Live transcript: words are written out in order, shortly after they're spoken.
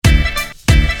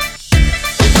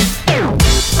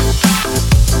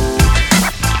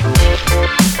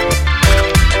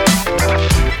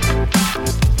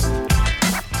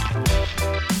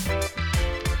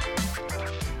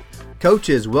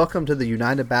Coaches, welcome to the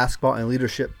United Basketball and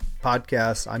Leadership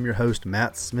Podcast. I'm your host,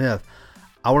 Matt Smith.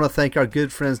 I want to thank our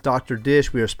good friends, Dr.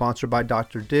 Dish. We are sponsored by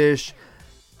Dr. Dish.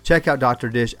 Check out Dr.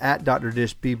 Dish at Dr.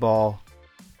 Dish B-Ball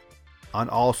on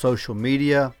all social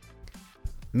media.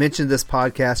 Mention this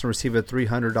podcast and receive a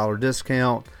 $300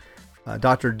 discount.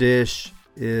 Dr. Dish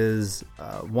is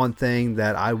one thing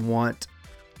that I want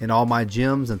in all my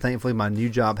gyms, and thankfully my new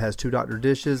job has 2 Dr.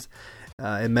 Dishes.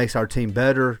 It makes our team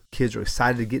better. Kids are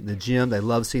excited to get in the gym. They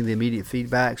love seeing the immediate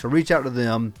feedback. So reach out to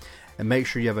them and make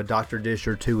sure you have a Dr. Dish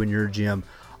or 2 in your gym.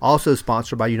 Also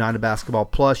sponsored by United Basketball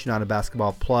Plus,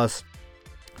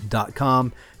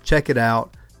 UnitedBasketballPlus.com. Check it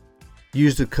out.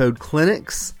 Use the code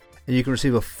CLINICS, and you can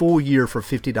receive a full year for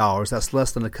 $50. That's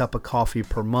less than a cup of coffee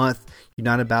per month.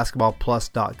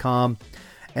 UnitedBasketballPlus.com.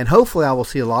 And hopefully I will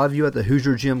see a lot of you at the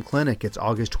Hoosier Gym Clinic. It's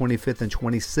August 25th and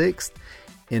 26th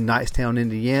in Knightstown,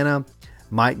 Indiana.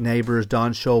 Mike Neighbors,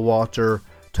 Don Showalter,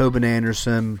 Tobin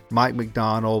Anderson, Mike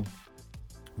McDonald,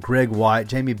 Greg White,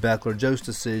 Jamie Beckler, Joe's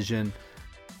Decision,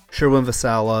 Sherwin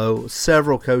Vasallo,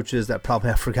 several coaches that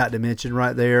probably I forgot to mention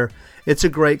right there. It's a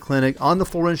great clinic. On the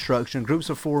floor instruction, groups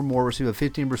of 4 or more receive a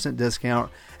 15% discount,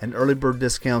 and early bird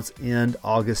discounts end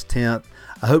August 10th.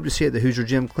 I hope to see you at the Hoosier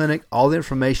Gym Clinic. All the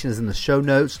information is in the show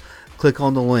notes. Click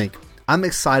on the link. I'm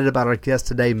excited about our guest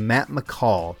today, Matt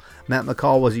McCall. Matt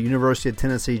McCall was at University of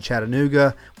Tennessee,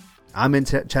 Chattanooga. I'm in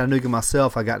Chattanooga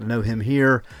myself. I got to know him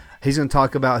here. He's going to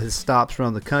talk about his stops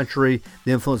around the country,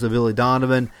 the influence of Billy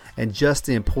Donovan, and just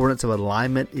the importance of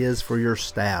alignment is for your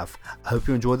staff. I hope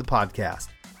you enjoy the podcast.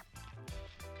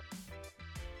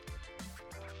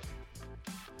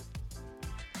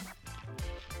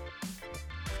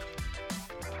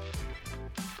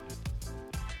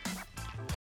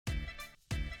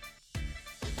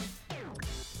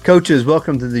 Coaches,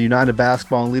 welcome to the United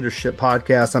Basketball and Leadership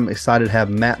Podcast. I'm excited to have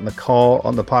Matt McCall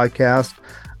on the podcast.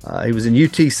 He was in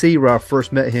UTC where I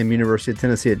first met him, University of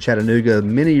Tennessee at Chattanooga,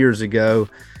 many years ago.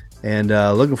 And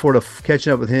looking forward to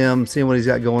catching up with him, seeing what he's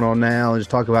got going on now, and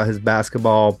just talk about his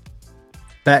basketball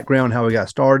background, how he got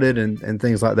started, and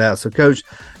things like that. So, Coach,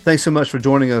 thanks so much for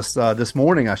joining us this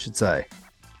morning, I should say.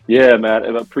 Yeah, Matt,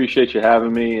 I appreciate you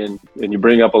having me, and you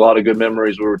bring up a lot of good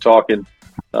memories. We were talking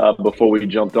before we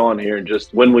jumped on here, and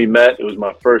just when we met, it was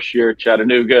my first year at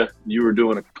Chattanooga. You were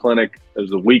doing a clinic. It was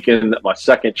the weekend that my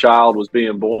second child was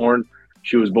being born.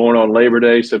 She was born on Labor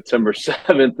Day, September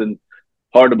 7th, and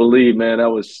hard to believe, man, that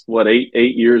was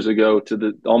eight years ago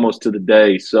almost to the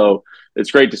day. So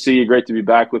it's great to see you, great to be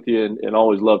back with you, and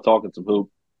always love talking some hoop.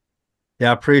 Yeah,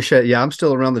 I appreciate it. Yeah, I'm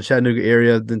still around the Chattanooga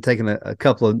area. Been taking a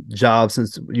couple of jobs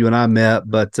since you and I met.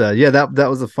 But, yeah, that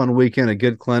was a fun weekend, a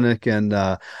good clinic. And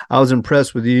I was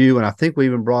impressed with you. And I think we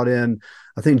even brought in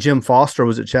 – I think Jim Foster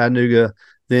was at Chattanooga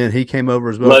then. He came over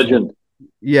as well. Legend.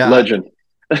 Legend.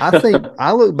 I think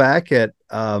I look back at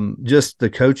just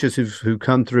the coaches who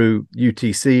come through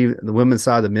UTC, the women's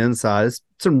side, the men's side. It's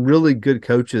some really good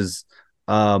coaches.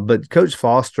 But Coach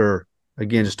Foster,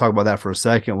 again, just talk about that for a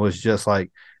second, was just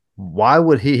like – why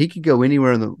would he could go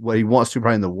anywhere in what he wants to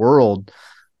probably in the world,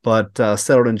 but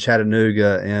settled in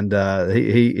Chattanooga, and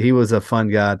he was a fun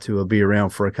guy to be around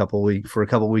for a couple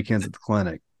weekends at the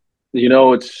clinic. You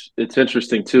know, it's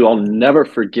interesting too. I'll never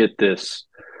forget this.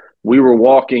 We were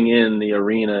walking in the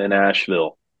arena in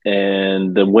Asheville,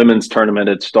 and the women's tournament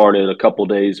had started a couple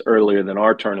days earlier than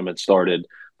our tournament started,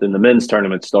 than the men's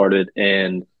tournament started,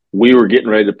 and we were getting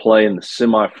ready to play in the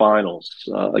semifinals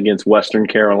against Western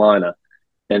Carolina.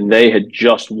 And they had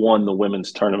just won the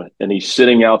women's tournament. And he's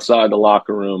sitting outside the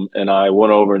locker room, and I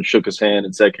went over and shook his hand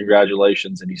and said,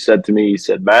 congratulations. And he said to me,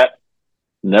 Matt,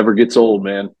 never gets old,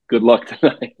 man. Good luck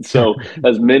tonight. So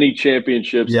as many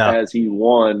championships as he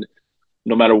won,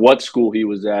 no matter what school he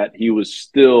was at, he was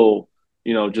still,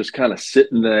 just kind of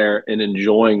sitting there and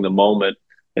enjoying the moment.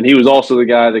 And he was also the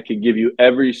guy that could give you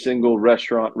every single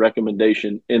restaurant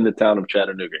recommendation in the town of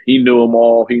Chattanooga. He knew them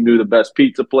all. He knew the best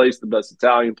pizza place, the best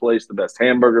Italian place, the best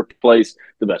hamburger place,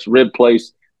 the best rib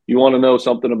place. You want to know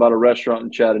something about a restaurant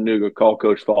in Chattanooga, call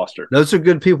Coach Foster. Those are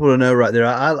good people to know right there.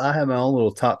 I have my own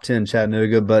little top 10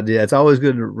 Chattanooga, but yeah, it's always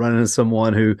good to run into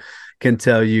someone who can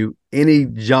tell you any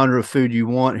genre of food you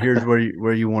want. Here's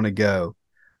where you want to go.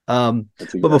 But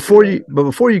before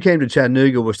you came to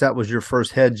Chattanooga, which that was your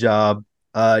first head job,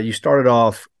 you started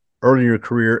off early in your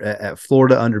career at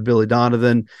Florida under Billy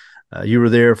Donovan. You were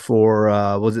there for,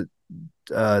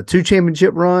 2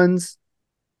 championship runs?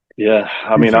 Yeah.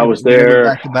 I mean, I was there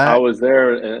an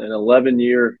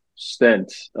 11-year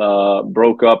stint,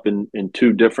 broke up in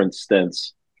 2 different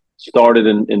stints. Started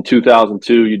in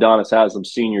 2002, Udonis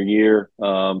Haslam's senior year.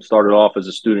 Started off as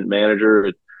a student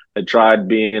manager. had tried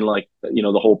being like,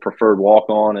 the whole preferred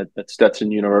walk-on at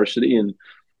Stetson University. And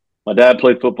my dad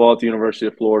played football at the University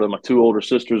of Florida. My two older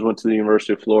sisters went to the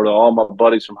University of Florida. All my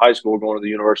buddies from high school were going to the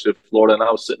University of Florida. And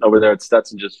I was sitting over there at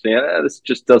Stetson just saying, this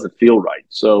just doesn't feel right.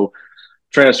 So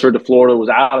transferred to Florida, was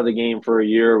out of the game for a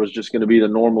year, was just going to be the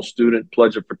normal student,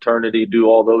 pledge of fraternity, do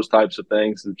all those types of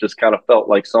things. It just kind of felt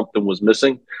like something was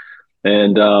missing.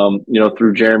 And,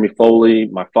 through Jeremy Foley,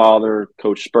 my father,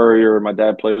 Coach Spurrier, my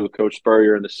dad played with Coach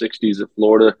Spurrier in the 60s at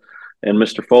Florida. And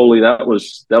Mr. Foley, that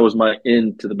was my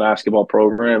in to the basketball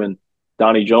program. And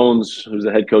Donnie Jones, who's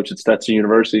the head coach at Stetson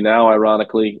University now,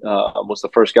 ironically, was the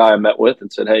first guy I met with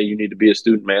and said, hey, you need to be a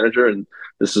student manager. And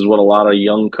this is what a lot of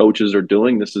young coaches are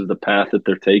doing. This is the path that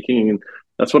they're taking. And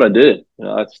that's what I did.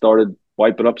 I started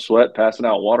wiping up sweat, passing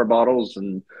out water bottles,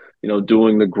 and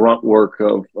doing the grunt work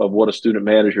of what a student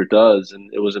manager does.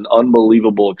 And it was an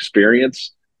unbelievable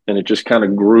experience. And it just kind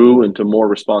of grew into more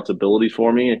responsibility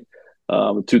for me.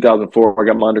 In 2004, I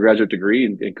got my undergraduate degree,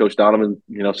 and Coach Donovan,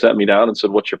 sat me down and said,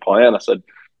 what's your plan? I said,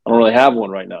 I don't really have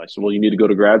one right now. He said, well, you need to go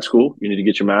to grad school. You need to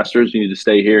get your master's. You need to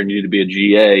stay here, and you need to be a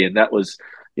GA. And that was,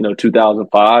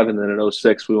 2005. And then in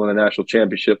 2006, we won a national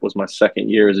championship, was my second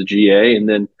year as a GA. And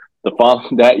then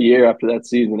that year after that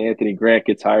season, Anthony Grant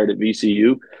gets hired at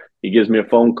VCU. He gives me a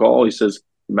phone call. He says,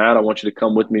 Matt, I want you to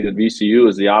come with me to VCU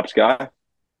as the ops guy.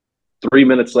 3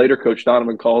 minutes later, Coach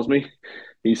Donovan calls me.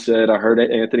 He said, I heard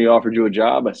Anthony offered you a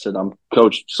job. I said, I'm,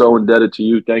 Coach, so indebted to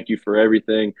you. Thank you for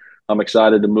everything. I'm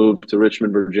excited to move to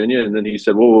Richmond, Virginia. And then he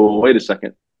said, whoa, wait a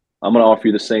second. I'm going to offer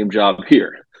you the same job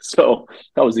here. So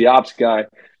I was the ops guy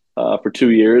for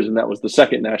 2 years, and that was the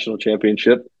second national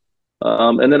championship.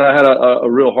 And then I had a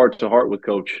real heart-to-heart with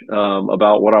Coach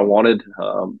about what I wanted.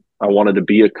 I wanted to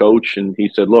be a coach, and he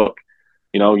said, look,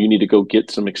 you need to go get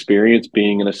some experience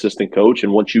being an assistant coach.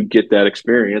 And once you get that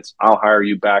experience, I'll hire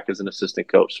you back as an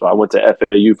assistant coach. So I went to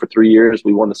FAU for 3 years.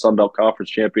 We won the Sun Belt Conference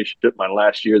Championship my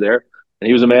last year there. And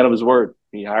he was a man of his word.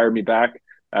 He hired me back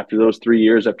after those 3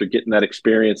 years, after getting that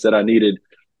experience that I needed,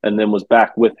 and then was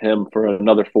back with him for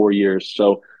another 4 years.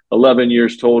 So 11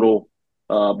 years total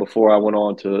before I went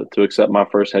on to accept my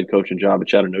first head coaching job at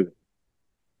Chattanooga.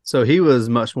 So he was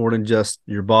much more than just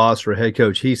your boss or head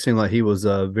coach. He seemed like he was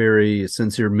a very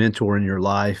sincere mentor in your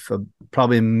life,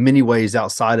 probably in many ways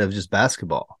outside of just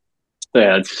basketball.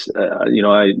 Yeah, it's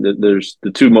there's the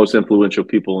two most influential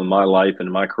people in my life and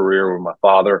in my career were my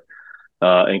father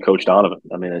and Coach Donovan.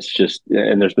 I mean, it's just,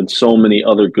 and there's been so many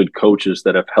other good coaches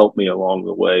that have helped me along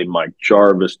the way. Mike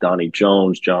Jarvis, Donnie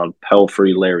Jones, John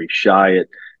Pelfrey, Larry Shyatt,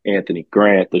 Anthony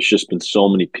Grant. There's just been so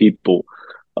many people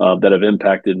that have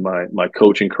impacted my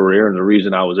coaching career, and the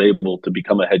reason I was able to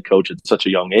become a head coach at such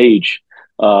a young age.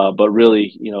 But really,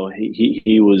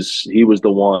 he was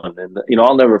the one, and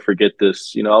I'll never forget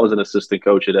this. I was an assistant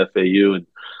coach at FAU, and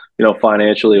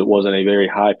financially it wasn't a very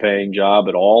high paying job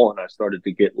at all, and I started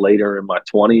to get later in my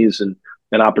 20s, and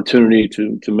an opportunity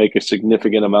to make a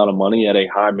significant amount of money at a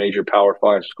high major Power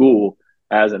 5 school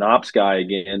as an ops guy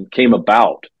again came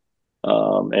about.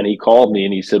 And he called me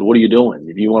and he said, what are you doing?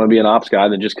 If you want to be an ops guy,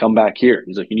 then just come back here.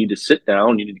 He's like, you need to sit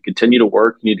down. You need to continue to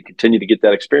work. You need to continue to get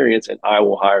that experience, and I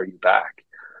will hire you back.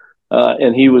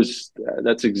 And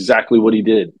that's exactly what he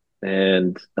did.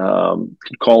 And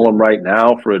call him right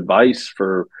now for advice,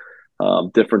 for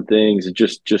different things.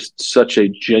 Just such a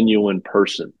genuine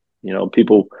person.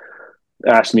 People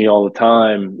ask me all the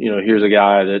time, here's a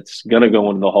guy that's going to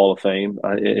go into the Hall of Fame,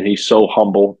 and he's so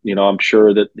humble. I'm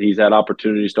sure that he's had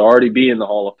opportunities to already be in the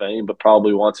Hall of Fame, but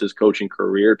probably wants his coaching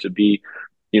career to be,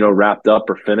 wrapped up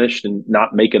or finished and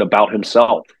not make it about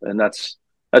himself. And that's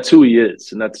who he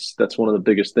is. And that's one of the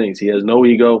biggest things. He has no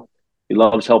ego. He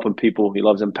loves helping people. He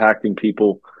loves impacting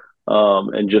people,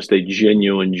 and just a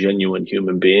genuine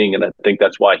human being. And I think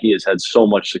that's why he has had so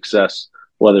much success,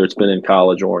 whether it's been in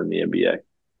college or in the NBA.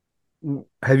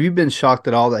 Have you been shocked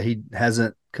at all that he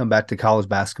hasn't come back to college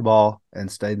basketball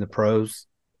and stayed in the pros?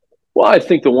 Well, I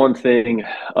think the one thing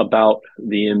about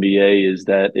the NBA is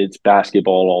that it's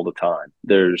basketball all the time.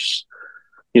 There's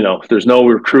no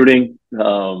recruiting.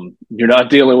 You're not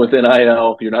dealing with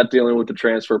NIL. You're not dealing with the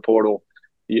transfer portal.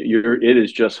 It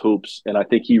is just hoops. And I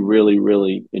think he really,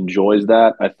 really enjoys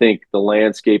that. I think the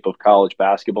landscape of college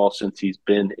basketball since he's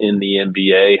been in the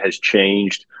NBA has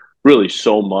changed really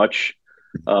so much.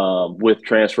 With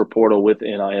transfer portal, with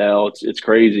NIL, it's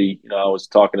crazy. I was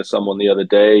talking to someone the other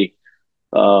day,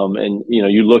 and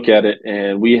you look at it,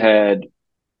 and we had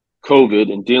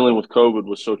COVID, and dealing with COVID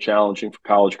was so challenging for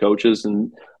college coaches.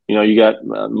 And you got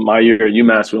my year at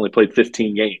UMass, we only played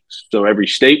 15 games, so every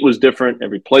state was different,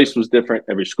 every place was different,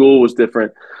 every school was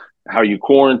different. how you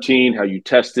quarantine, how you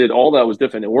tested, all that was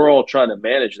different. And we're all trying to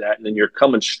manage that. And then you're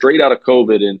coming straight out of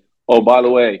COVID and, oh, by the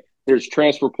way, here's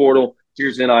transfer portal,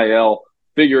 here's NIL,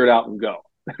 figure it out and go,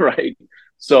 right?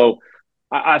 So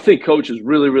I think Coach is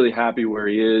really, really happy where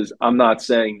he is. I'm not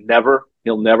saying never.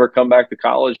 He'll never come back to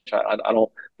college. I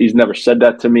don't – he's never said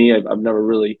that to me. I've never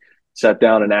really sat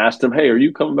down and asked him, hey, are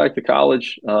you coming back to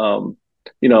college?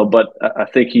 But I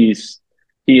think he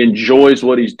enjoys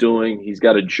what he's doing. He's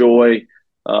got a joy.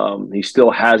 He still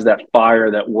has that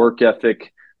fire, that work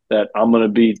ethic that I'm going to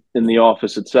be in the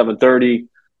office at 7:30.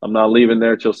 I'm not leaving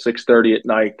there till 6:30 at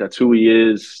night. That's who he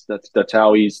is.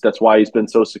 That's why he's been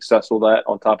so successful. That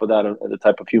on top of that, the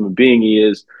type of human being he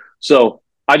is. So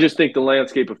I just think the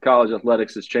landscape of college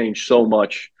athletics has changed so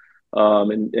much.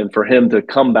 And for him to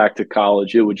come back to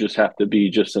college, it would just have to be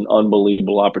just an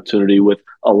unbelievable opportunity with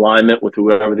alignment with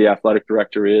whoever the athletic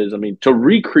director is. I mean, to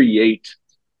recreate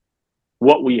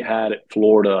what we had at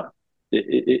Florida,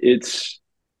 it's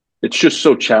just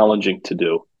so challenging to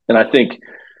do. And I think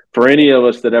for any of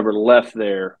us that ever left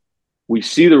there, we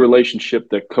see the relationship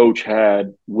that Coach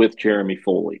had with Jeremy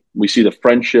Foley. We see the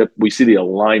friendship. We see the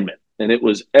alignment. And it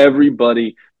was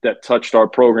everybody that touched our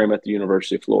program at the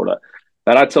University of Florida.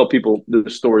 And I tell people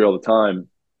this story all the time.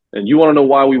 And you want to know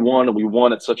why we won, and we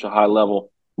won at such a high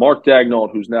level. Mark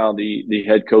Daigneault, who's now the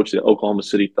head coach at Oklahoma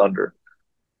City Thunder,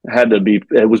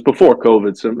 it was before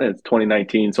COVID, so it's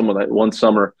 2019, one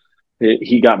summer,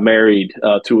 he got married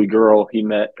to a girl he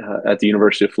met at the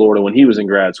University of Florida when he was in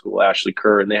grad school, Ashley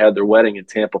Kerr, and they had their wedding in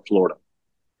Tampa, Florida.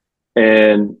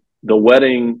 And the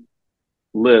wedding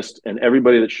list and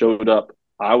everybody that showed up,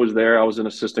 I was there. I was an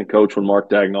assistant coach when Mark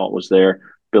Daigneault was there.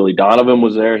 Billy Donovan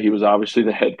was there. He was obviously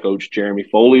the head coach. Jeremy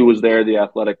Foley was there, the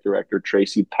athletic director.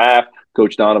 Tracy Paff,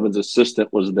 Coach Donovan's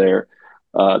assistant, was there.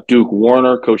 Duke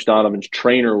Warner, Coach Donovan's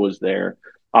trainer, was there.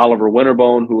 Oliver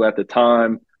Winterbone, who at the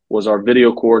time was our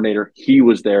video coordinator, he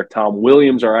was there. Tom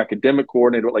Williams, our academic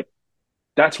coordinator. Like,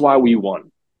 that's why we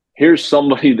won. Here's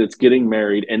somebody that's getting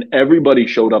married, and everybody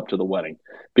showed up to the wedding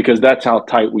because that's how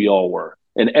tight we all were.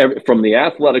 And from the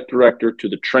athletic director to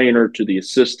the trainer to the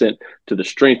assistant to the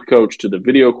strength coach to the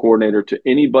video coordinator to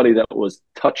anybody that was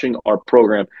touching our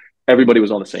program, everybody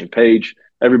was on the same page.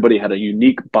 Everybody had a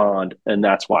unique bond, and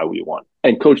that's why we won.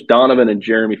 And Coach Donovan and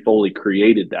Jeremy Foley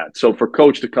created that. So for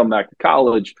Coach to come back to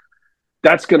college,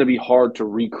 that's going to be hard to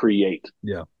recreate.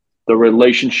 Yeah, the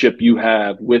relationship you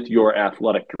have with your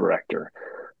athletic director.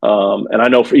 And I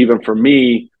know even for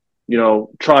me,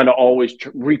 trying to always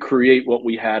recreate what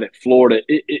we had at Florida,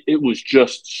 it was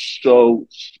just so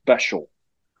special.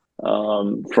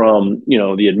 From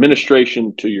the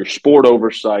administration to your sport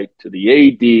oversight to the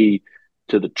AD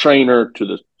to the trainer to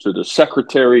the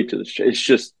secretary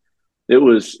it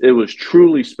was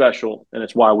truly special, and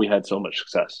it's why we had so much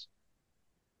success.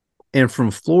 And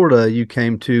from Florida, you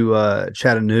came to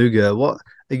Chattanooga.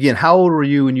 How old were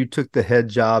you when you took the head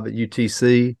job at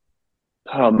UTC?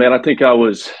 Oh man, I think that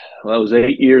was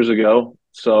 8 years ago.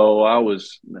 So I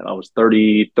was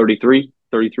 33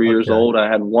 years old. I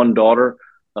had one daughter.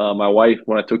 My wife,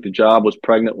 when I took the job, was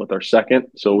pregnant with our second.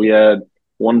 So we had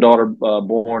one daughter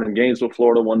born in Gainesville,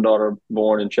 Florida, one daughter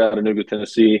born in Chattanooga,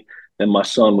 Tennessee, and my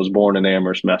son was born in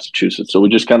Amherst, Massachusetts. So we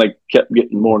just kind of kept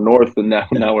getting more north, and now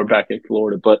we're back in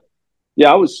Florida. But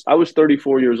yeah, I was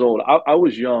 34 years old. I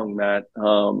was young, Matt.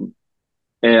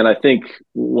 And I think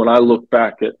when I look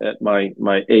back at my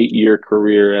 8-year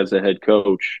career as a head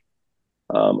coach,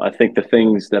 I think the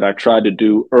things that I tried to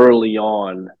do early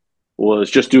on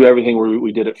was just do everything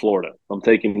we did at Florida. I'm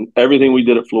taking everything we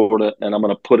did at Florida and I'm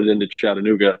going to put it into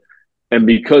Chattanooga. And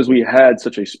because we had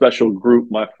such a special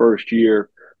group my first year,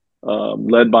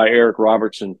 led by Eric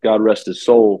Robertson, God rest his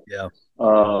soul. Yeah.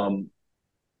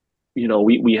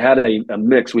 We had a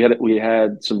mix. We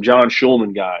had some John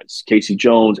Schulman guys, Casey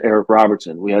Jones, Eric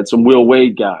Robertson. We had some Will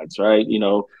Wade guys, right?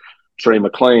 Trey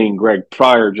McClain, Greg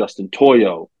Pryor, Justin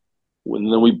Toyo.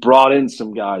 And then we brought in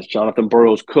some guys, Jonathan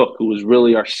Burroughs Cook, who was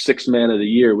really our sixth man of the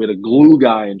year. We had a glue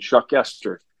guy in Chuck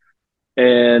Esther.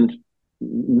 And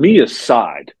me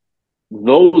aside,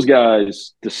 those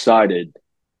guys decided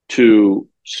to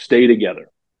stay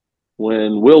together.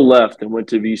 When Will left and went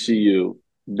to VCU,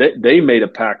 they made a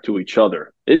pact to each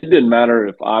other. It didn't matter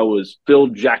if I was Phil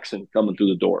Jackson coming through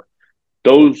the door.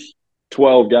 Those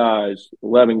 12 guys,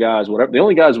 11 guys, whatever, the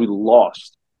only guys we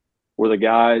lost were the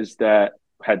guys that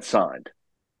had signed.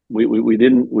 We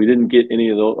didn't get any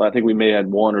of those. I think we may have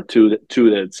had one or two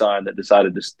that had signed that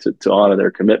decided to honor their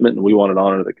commitment, and we wanted to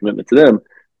honor the commitment to them.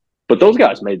 But those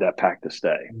guys made that pact to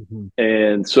stay. Mm-hmm.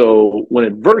 And so when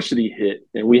adversity hit,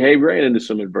 and we ran into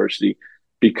some adversity,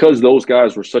 because those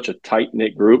guys were such a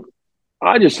tight-knit group,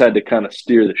 I just had to kind of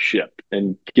steer the ship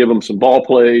and give them some ball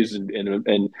plays,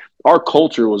 and our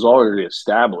culture was already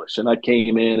established. And I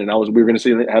came in, and we were going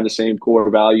to have the same core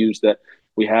values that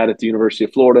we had at the University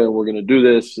of Florida, and we're going to do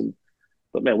this.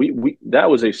 But man, we that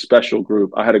was a special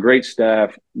group. I had a great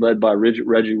staff led by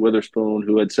Reggie Witherspoon,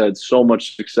 who had said so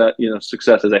much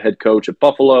success as a head coach at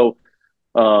Buffalo.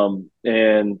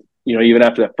 And even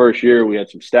after that first year, we had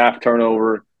some staff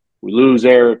turnover. We lose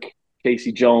Eric.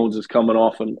 Casey Jones is coming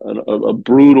off a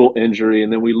brutal injury,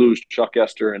 and then we lose Chuck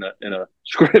Esther in a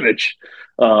scrimmage,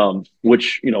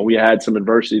 which we had some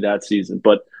adversity that season.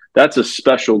 But that's a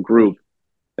special group.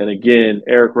 And again,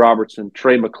 Eric Robertson,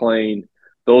 Trey McClain,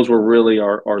 those were really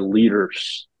our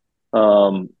leaders.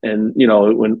 And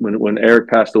when Eric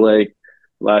passed away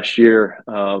last year,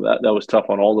 that was tough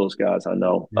on all those guys, I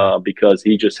know, because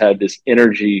he just had this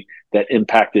energy that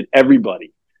impacted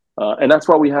everybody. And that's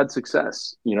why we had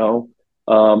success,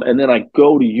 and then I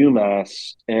go to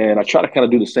UMass and I try to kind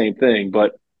of do the same thing,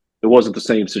 but it wasn't the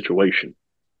same situation.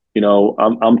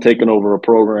 I'm taking over a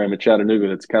program at Chattanooga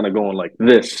that's kind of going like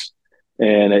this.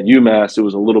 And at UMass, it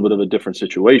was a little bit of a different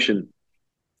situation.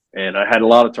 And I had a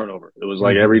lot of turnover. It was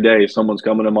like every day someone's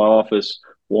coming to my office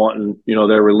wanting,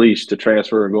 their release to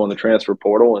transfer or go in the transfer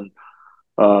portal,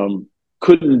 and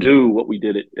couldn't do what we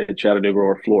did at Chattanooga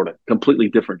or Florida. Completely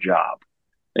different job.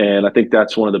 And I think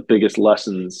that's one of the biggest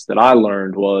lessons that I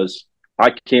learned was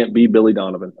I can't be Billy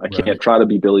Donovan. I can't try to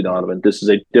be Billy Donovan. This is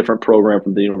a different program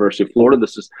from the University of Florida.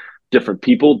 This is different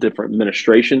people, different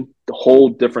administration, the whole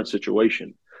different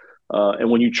situation. And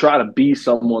when you try to be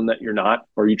someone that you're not,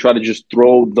 or you try to just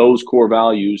throw those core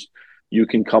values, you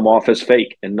can come off as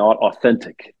fake and not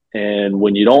authentic. And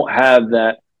when you don't have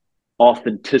that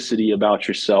authenticity about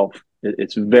yourself,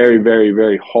 it's very, very,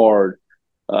 very hard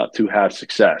to have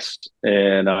success.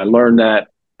 And I learned that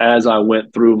as I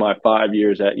went through my 5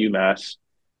 years at UMass,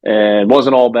 and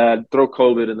wasn't all bad. Throw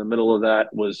COVID in the middle of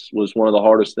that was one of the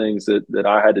hardest things that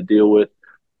I had to deal with.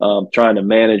 Trying to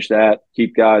manage that,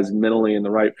 keep guys mentally in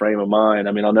the right frame of mind.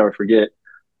 I mean, I'll never forget,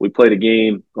 we played a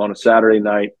game on a Saturday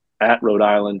night at Rhode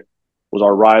Island. Was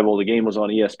our rival. The game was on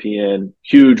ESPN.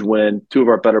 Huge win. Two of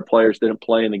our better players didn't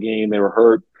play in the game. They were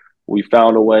hurt. We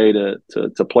found a way to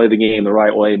play the game the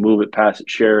right way, move it, pass it,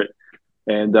 share it,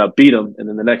 and beat them. And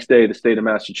then the next day, the state of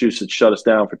Massachusetts shut us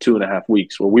down for 2.5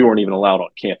 weeks, where we weren't even allowed on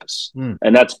campus.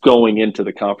 And that's going into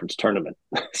the conference tournament.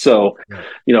 So,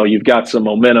 you've got some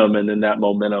momentum, and then that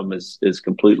momentum is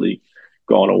completely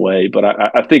gone away. But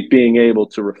I think being able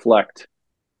to reflect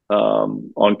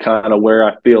on kind of where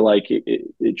I feel like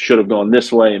it should have gone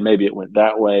this way and maybe it went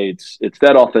that way. It's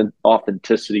that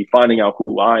authenticity, finding out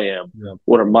who I am. Yeah.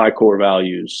 What are my core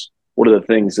values? What are the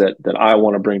things that I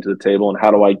want to bring to the table, and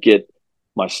how do I get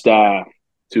my staff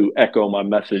to echo my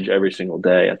message every single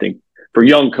day? I think for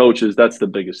young coaches, that's the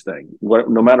biggest thing.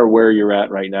 No matter where you're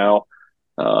at right now,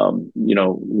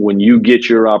 when you get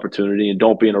your opportunity, and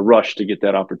don't be in a rush to get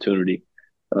that opportunity.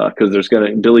 Because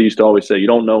Billy used to always say, you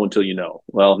don't know until you know.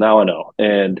 Well, now I know.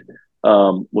 And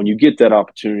when you get that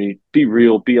opportunity, be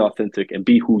real, be authentic, and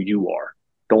be who you are.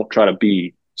 Don't try to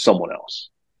be someone else.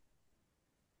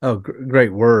 Oh,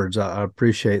 great words. I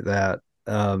appreciate that.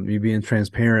 You being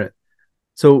transparent.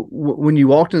 So when you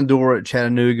walked in the door at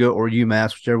Chattanooga or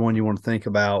UMass, whichever one you want to think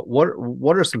about, what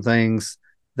are some things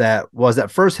that was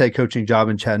that first head coaching job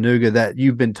in Chattanooga that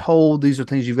you've been told these are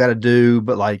things you've got to do,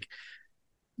 but like,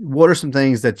 what are some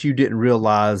things that you didn't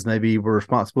realize maybe were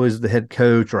responsibilities of the head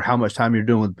coach, or how much time you're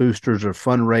doing with boosters or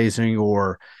fundraising,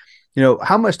 or,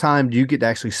 how much time do you get to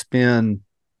actually spend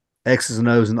X's and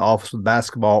O's in the office with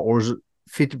basketball, or is it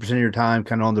 50% of your time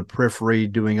kind of on the periphery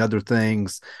doing other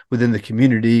things within the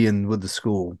community and with the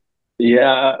school?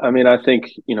 Yeah, I mean, I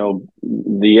think,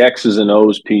 the X's and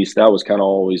O's piece, that was kind of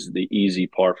always the easy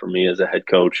part for me as a head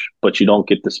coach, but you don't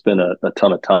get to spend a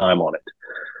ton of time on it.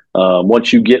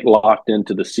 Once you get locked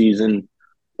into the season,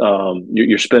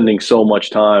 you're spending so much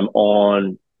time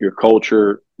on your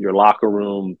culture, your locker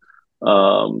room,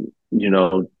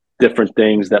 different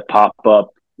things that pop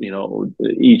up,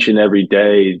 each and every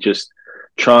day, just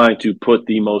trying to put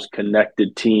the most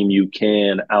connected team you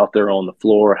can out there on the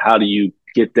floor. How do you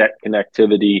get that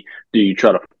connectivity? Do you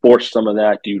try to force some of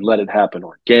that? Do you let it happen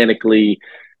organically?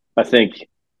 I think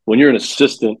when you're an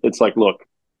assistant, it's like, look,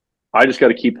 I just got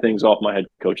to keep things off my head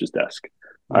coach's desk.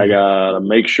 I got to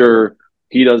make sure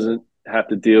he doesn't have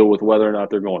to deal with whether or not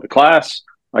they're going to class.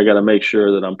 I got to make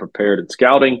sure that I'm prepared at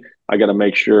scouting. I got to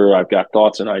make sure I've got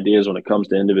thoughts and ideas when it comes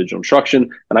to individual instruction.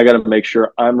 And I got to make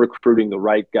sure I'm recruiting the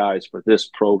right guys for this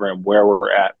program where we're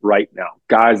at right now.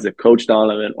 Guys that Coach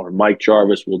Donovan or Mike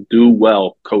Jarvis will do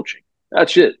well coaching.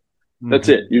 That's it. That's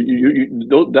it.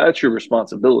 You that's your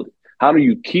responsibility. How do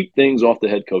you keep things off the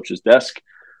head coach's desk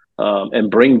and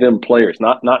bring them players,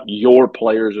 not your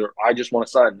players, or I just want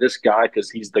to sign this guy because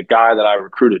he's the guy that I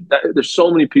recruited. There's so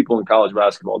many people in college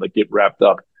basketball that get wrapped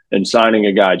up in signing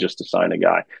a guy just to sign a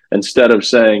guy instead of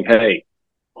saying, hey,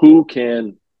 who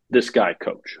can this guy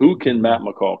coach? Who can Matt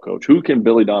McCall coach? Who can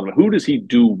Billy Donovan? Who does he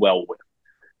do well with?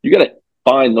 You got to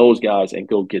find those guys and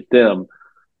go get them.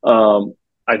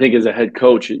 I think as a head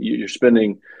coach, you're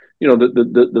spending,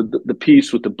 the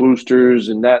piece with the boosters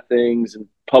and that things and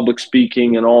public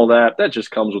speaking and all that. That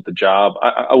just comes with the job.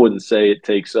 I wouldn't say it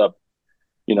takes up,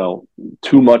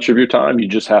 too much of your time. You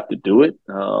just have to do it.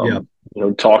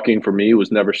 Talking for me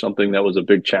was never something that was a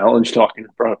big challenge. Talking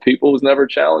in front of people was never a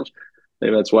challenge.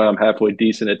 Maybe that's why I'm halfway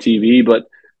decent at TV. But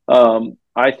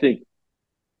I think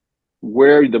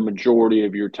where the majority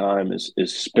of your time is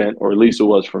spent, or at least it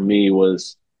was for me,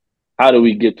 was how do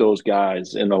we get those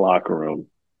guys in the locker room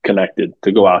connected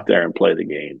to go out there and play the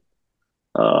game?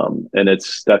 And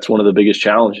that's one of the biggest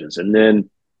challenges. And then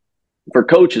for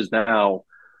coaches now,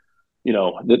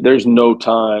 there's no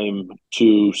time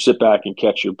to sit back and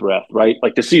catch your breath, right?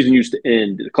 Like the season used to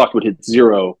end, the clock would hit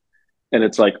 0, and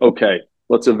it's like, okay,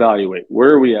 let's evaluate. Where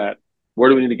are we at? Where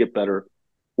do we need to get better?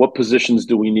 What positions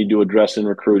do we need to address in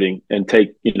recruiting and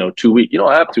take, 2 weeks? You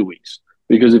don't have 2 weeks,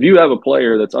 because if you have a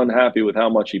player that's unhappy with how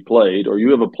much he played, or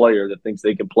you have a player that thinks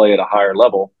they can play at a higher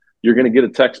level, you're going to get a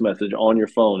text message on your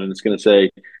phone and it's going to say,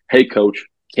 hey, coach,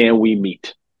 can we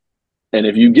meet? And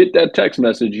if you get that text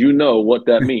message, you know what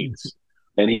that means.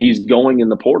 And he's going in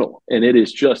the portal. And it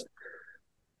is just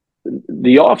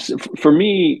the off for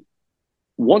me.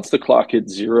 Once the clock hit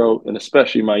 0, and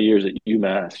especially my years at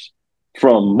UMass,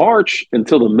 from March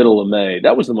until the middle of May,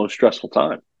 that was the most stressful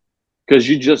time because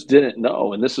you just didn't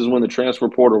know. And this is when the transfer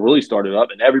portal really started up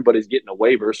and everybody's getting a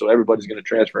waiver. So everybody's going to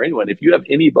transfer anyway. And if you have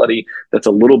anybody that's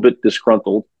a little bit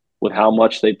disgruntled with how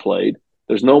much they played,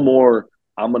 there's no more,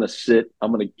 I'm going to sit,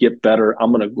 I'm going to get better,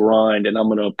 I'm going to grind, and I'm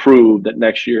going to prove that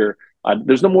next year.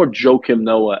 There's no more Joakim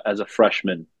Noah as a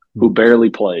freshman who barely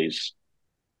plays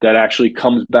that actually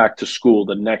comes back to school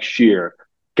the next year,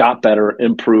 got better,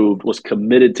 improved, was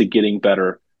committed to getting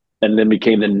better, and then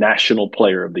became the national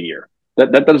player of the year.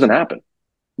 That doesn't happen.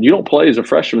 You don't play as a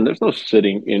freshman. There's no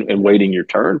sitting and waiting your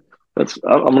turn. I'm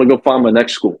going to go find my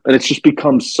next school. And it's just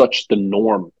become such the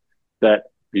norm that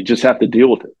you just have to deal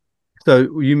with it.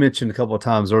 So you mentioned a couple of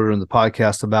times earlier in the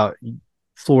podcast about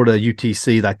Florida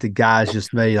UTC, like the guys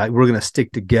just made, like, we're going to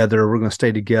stick together. We're going to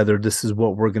stay together. This is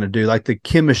what we're going to do. Like the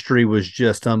chemistry was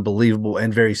just unbelievable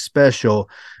and very special.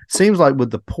 Seems like with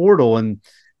the portal and,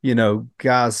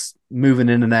 guys moving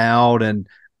in and out and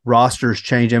rosters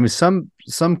change. I mean, some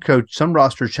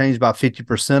rosters change by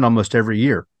 50% almost every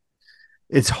year.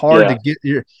 It's hard to get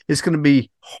your, it's going to be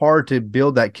hard to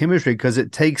build that chemistry because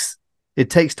it takes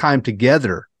time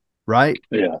together. Right.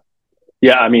 Yeah.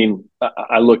 Yeah. I mean,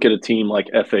 I look at a team like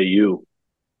FAU.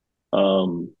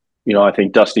 I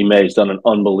think Dusty May's done an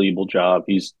unbelievable job.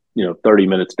 He's, 30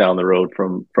 minutes down the road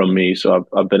from me. So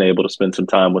I've been able to spend some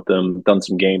time with them, done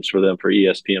some games for them for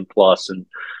ESPN Plus, and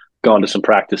gone to some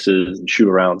practices and shoot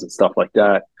arounds and stuff like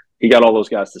that. He got all those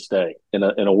guys to stay in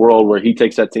a world where he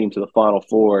takes that team to the Final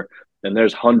Four and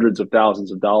there's hundreds of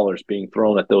thousands of dollars being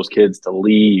thrown at those kids to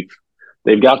leave.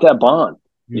 They've got that bond.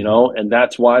 And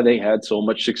that's why they had so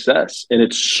much success. And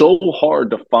it's so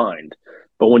hard to find.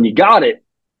 But when you got it,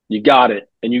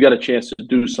 and you got a chance to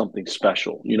do something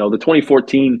special. The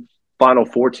 2014 Final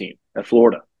Four team at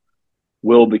Florida,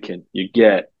 Wilbekin, you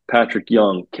get Patrick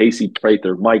Young, Casey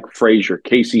Prather, Mike Frazier,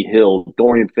 Casey Hill,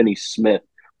 Dorian Finney-Smith.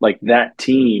 Like that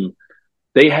team,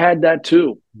 they had that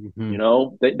too.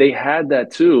 They had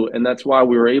that too. And that's why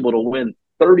we were able to win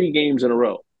 30 games in a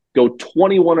row. Go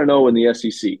 21-0 in the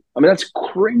SEC. I mean, that's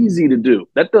crazy to do.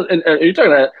 That does, and you're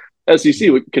talking about SEC.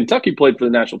 Kentucky played for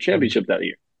the national championship that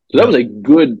year, so that was a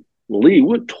good league. We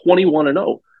went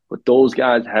 21-0, but those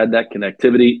guys had that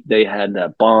connectivity. They had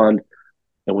that bond,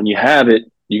 and when you have it,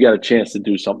 you got a chance to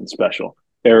do something special.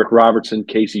 Eric Robertson,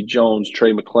 Casey Jones,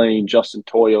 Trey McClain, Justin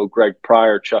Toyo, Greg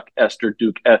Pryor, Chuck Esther,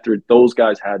 Duke Etheridge. Those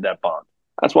guys had that bond.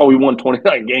 That's why we won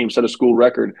 29 games, set a school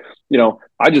record.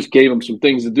 I just gave them some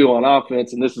things to do on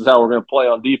offense, and this is how we're going to play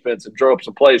on defense, and drew up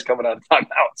some plays coming out of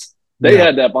timeouts. They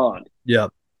had that bond. Yeah.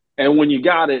 And when you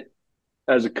got it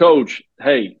as a coach,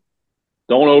 hey,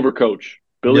 don't overcoach.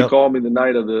 Billy called me the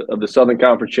night of the Southern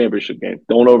Conference Championship game.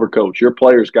 Don't overcoach. Your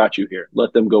players got you here.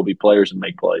 Let them go be players and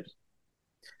make plays.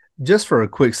 Just for a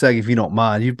quick second, if you don't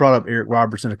mind, you brought up Eric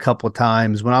Robertson a couple of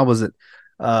times. When I was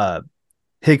at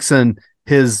Hickson,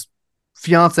 his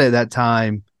fiance at that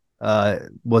time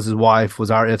was his wife,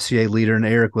 was our FCA leader, and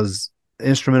Eric was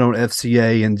instrumental in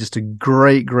FCA and just a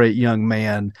great, great young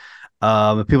man.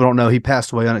 If people don't know, he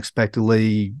passed away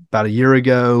unexpectedly about a year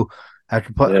ago.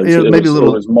 After Yeah, maybe a it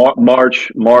little, was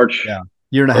March yeah,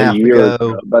 year and a a half year ago,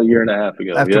 ago. about a year and a half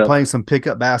ago. After Yeah. playing some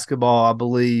pickup basketball, I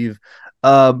believe.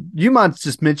 You mind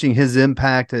just mentioning his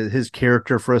impact, his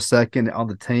character for a second on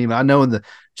the team? I know in the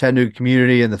Chattanooga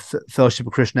community and the Fellowship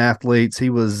of Christian Athletes, he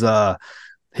was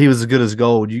as good as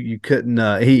gold. You couldn't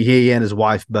he and his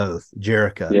wife both,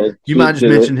 Jerica. Yeah, You mind just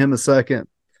mentioning him a second?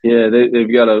 yeah,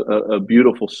 they've got a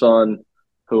beautiful son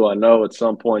who I know at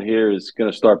some point here is going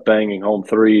to start banging home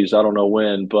threes. I don't know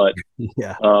when, but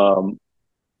Yeah. um,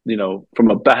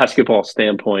 from a basketball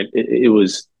standpoint, it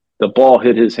was the ball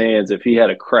hit his hands. If he had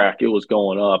a crack, it was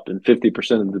going up, and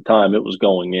 50% of the time, it was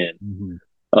going in.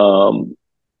 Mm-hmm. Um,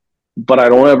 but I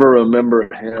don't ever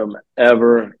remember him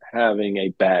ever having a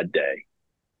bad day.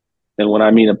 And when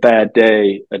I mean a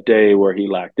day where he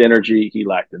lacked energy, he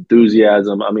lacked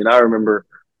enthusiasm. I mean, I remember,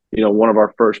 one of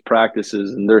our first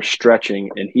practices and they're stretching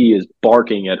and he is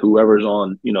barking at whoever's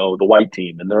on, the white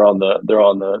team and they're on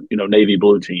the, navy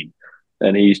blue team.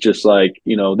 And he's just like,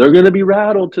 they're going to be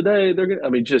rattled today. I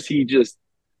mean,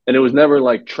 and it was never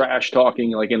like trash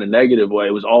talking, like in a negative way.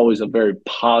 It was always a very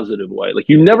positive way. Like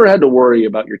you never had to worry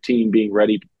about your team being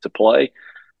ready to play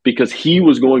because he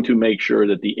was going to make sure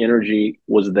that the energy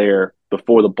was there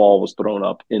before the ball was thrown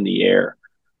up in the air.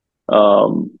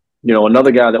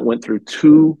 Another guy that went through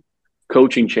two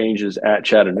coaching changes at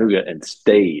Chattanooga and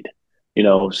stayed.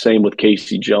 Same with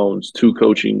Casey Jones, two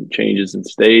coaching changes and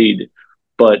stayed.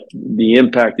 But the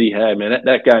impact he had, man,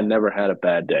 that guy never had a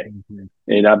bad day. Mm-hmm.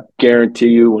 And I guarantee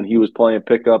you, when he was playing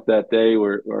pickup that day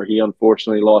where he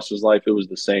unfortunately lost his life, it was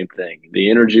the same thing.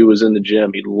 The energy was in the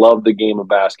gym. He loved the game of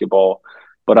basketball,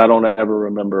 but I don't ever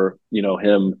remember,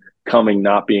 him coming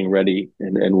not being ready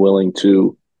and willing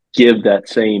to give that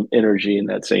same energy and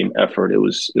that same effort. It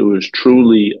was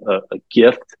truly a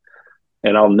gift,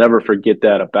 and I'll never forget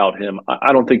that about him.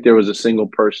 I don't think there was a single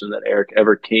person that Eric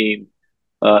ever came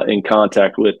in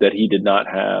contact with that he did not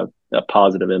have a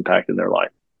positive impact in their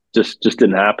life. Just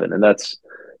didn't happen, and that's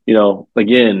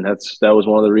again that was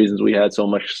one of the reasons we had so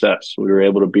much success. We were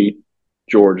able to beat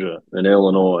Georgia and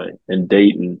Illinois and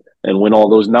Dayton and win all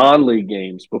those non-league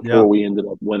games Yeah. before we ended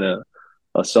up winning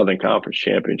a Southern Conference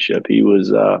championship. He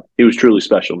was truly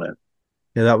special, man.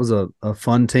 Yeah, that was a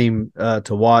fun team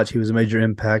to watch. He was a major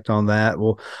impact on that.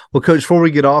 Well, Coach, before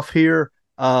we get off here,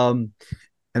 and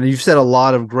you've said a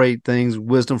lot of great things,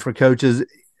 wisdom for coaches.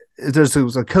 There's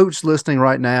a coach listening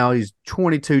right now. He's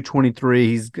 22,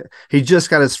 23. He just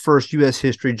got his first U.S.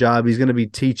 history job. He's going to be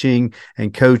teaching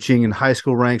and coaching in high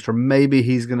school ranks, or maybe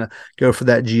he's going to go for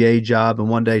that GA job and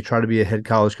one day try to be a head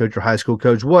college coach or high school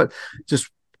coach. What just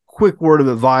quick word of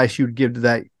advice you'd give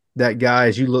to that guy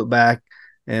as you look back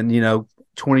and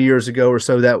 20 years ago or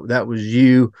so that was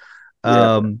you.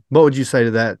 Yeah. What would you say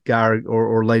to that guy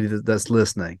or lady that's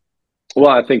listening? Well,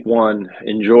 I think one,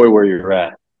 enjoy where you're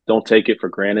at. Don't take it for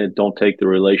granted. Don't take the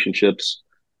relationships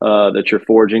that you're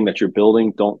forging, that you're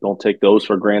building. Don't take those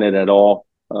for granted at all.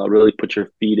 Really put your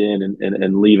feet in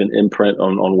and leave an imprint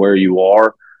on where you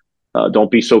are.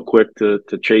 Don't be so quick to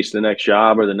chase the next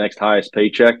job or the next highest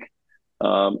paycheck.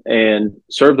 And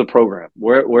serve the program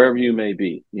wherever you may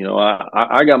be.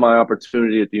 I got my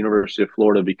opportunity at the University of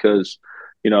Florida because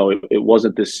it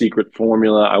wasn't this secret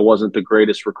formula. I wasn't the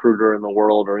greatest recruiter in the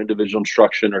world or individual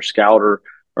instruction or scouter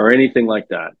or anything like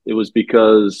that. It was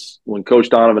because when Coach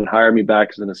Donovan hired me back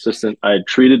as an assistant, I had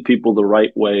treated people the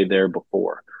right way there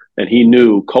before. And he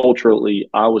knew culturally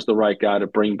I was the right guy to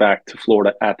bring back to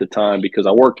Florida at the time because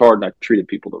I worked hard and I treated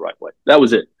people the right way. That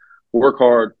was it. Work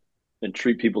hard and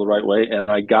treat people the right way. And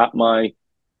I got my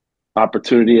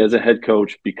opportunity as a head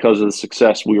coach because of the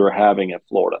success we were having at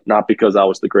Florida, not because I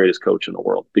was the greatest coach in the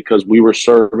world, because we were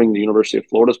serving the University of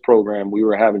Florida's program. We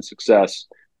were having success.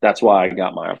 That's why I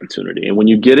got my opportunity. And when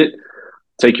you get it,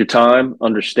 take your time,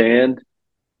 understand.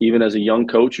 Even as a young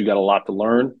coach, you got a lot to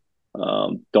learn.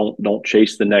 Don't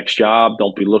chase the next job.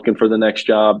 Don't be looking for the next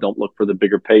job. Don't look for the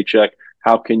bigger paycheck.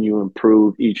 How can you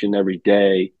improve each and every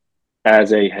day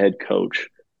as a head coach?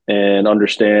 And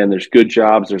understand there's good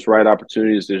jobs, there's right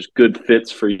opportunities, there's good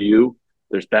fits for you,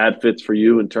 there's bad fits for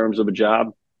you in terms of a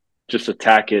job. Just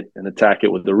attack it and attack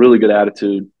it with a really good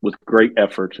attitude, with great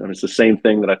effort. And it's the same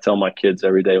thing that I tell my kids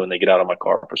every day when they get out of my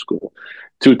car for school.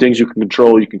 Two things you can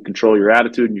control. You can control your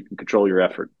attitude and you can control your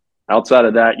effort. Outside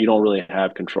of that, you don't really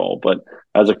have control. But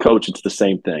as a coach, it's the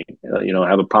same thing.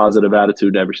 Have a positive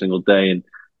attitude every single day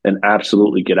and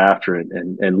absolutely get after it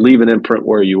and leave an imprint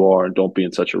where you are and don't be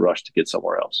in such a rush to get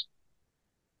somewhere else.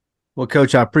 Well,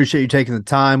 Coach, I appreciate you taking the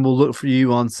time. We'll look for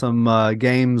you on some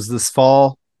games this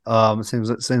fall.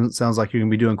 It sounds like you're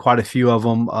going to be doing quite a few of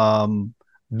them.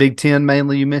 Big Ten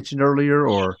mainly you mentioned earlier,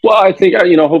 or? Well, I think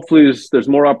hopefully there's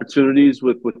more opportunities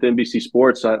with NBC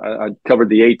Sports. I covered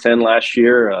the A10 last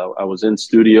year. I was in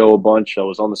studio a bunch. I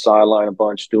was on the sideline a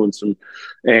bunch doing some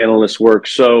analyst work.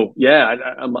 So yeah,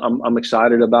 I'm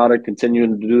excited about it.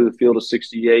 Continuing to do the Field of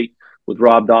 68 with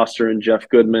Rob Doster and Jeff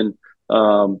Goodman.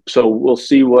 So we'll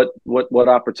see what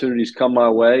opportunities come my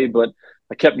way. But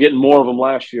I kept getting more of them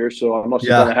last year, so I must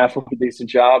have done a halfway decent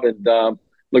job, and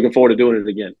looking forward to doing it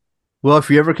again. Well,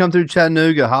 if you ever come through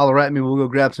Chattanooga, holler at me. We'll go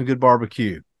grab some good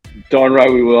barbecue. Darn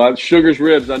right we will. Sugar's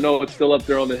Ribs, I know it's still up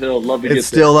there on the hill. Love to get there. It's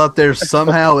still up there.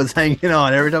 Somehow it's hanging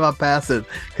on every time I pass it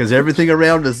because everything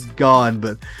around us is gone,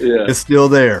 but it's still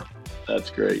there.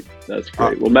 That's great.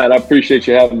 Well, Matt, I appreciate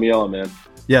you having me on, man.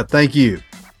 Yeah, thank you.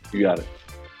 You got it.